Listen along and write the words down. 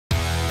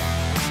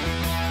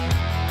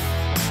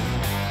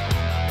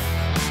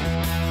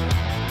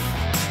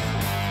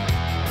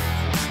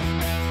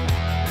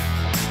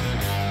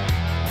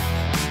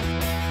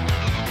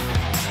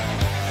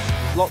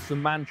lots of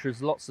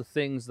mantras, lots of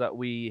things that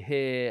we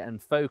hear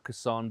and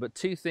focus on, but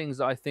two things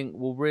that I think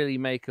will really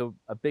make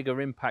a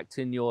bigger impact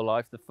in your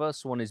life. The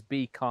first one is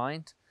be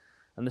kind,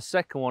 and the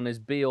second one is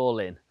be all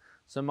in.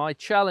 So my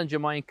challenge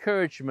and my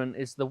encouragement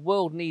is the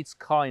world needs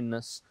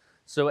kindness.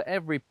 So at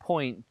every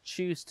point,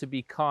 choose to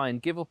be kind.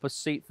 Give up a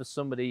seat for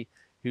somebody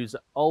who's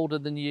older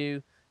than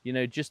you. You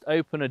know, just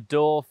open a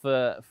door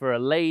for a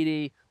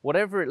lady,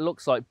 whatever it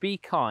looks like, be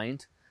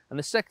kind. And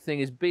the second thing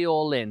is be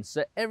all in.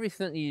 So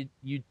everything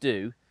you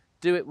do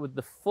it with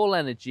the full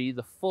energy,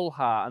 the full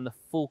heart, and the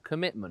full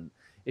commitment.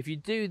 If you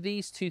do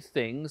these two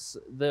things,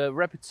 the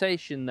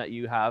reputation that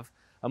you have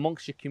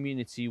amongst your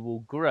community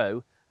will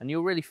grow, and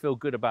you'll really feel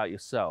good about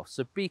yourself.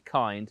 So be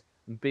kind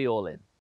and be all in.